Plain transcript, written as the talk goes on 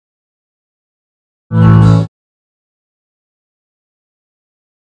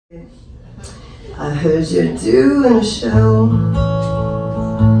I heard you're doing a show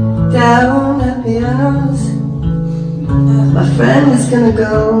down at Pianos. My friend is gonna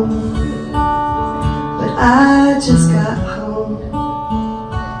go, but I just got home.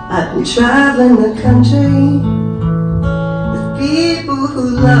 I've been traveling the country with people who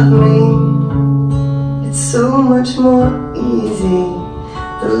love me. It's so much more easy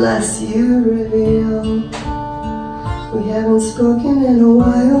the less you reveal. We haven't spoken in a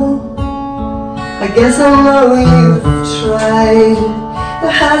while. I guess I know you've tried. There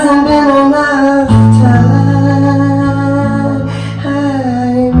hasn't been enough time.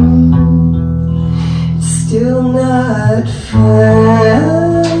 It's still not fine.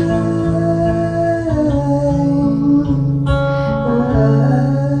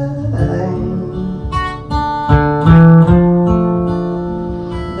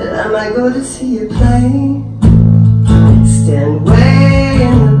 But I might go to see you play. Stand way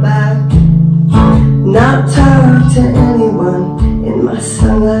in the back, not talk to anyone, in my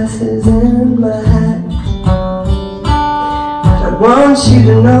sunglasses and my hat. But I want you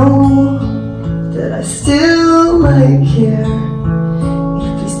to know that I still might care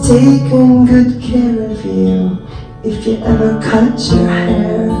if he's taken good care of you, if you ever cut your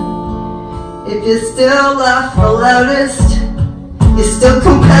hair, if you still laugh the loudest, you're still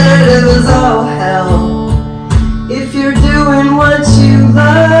competitive as all hell. If you're doing what you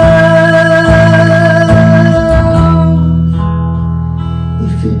love,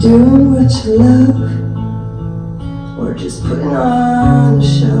 if you're doing what you love, or just putting on a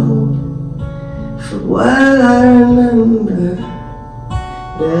show, for what I remember,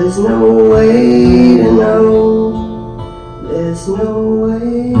 there's no way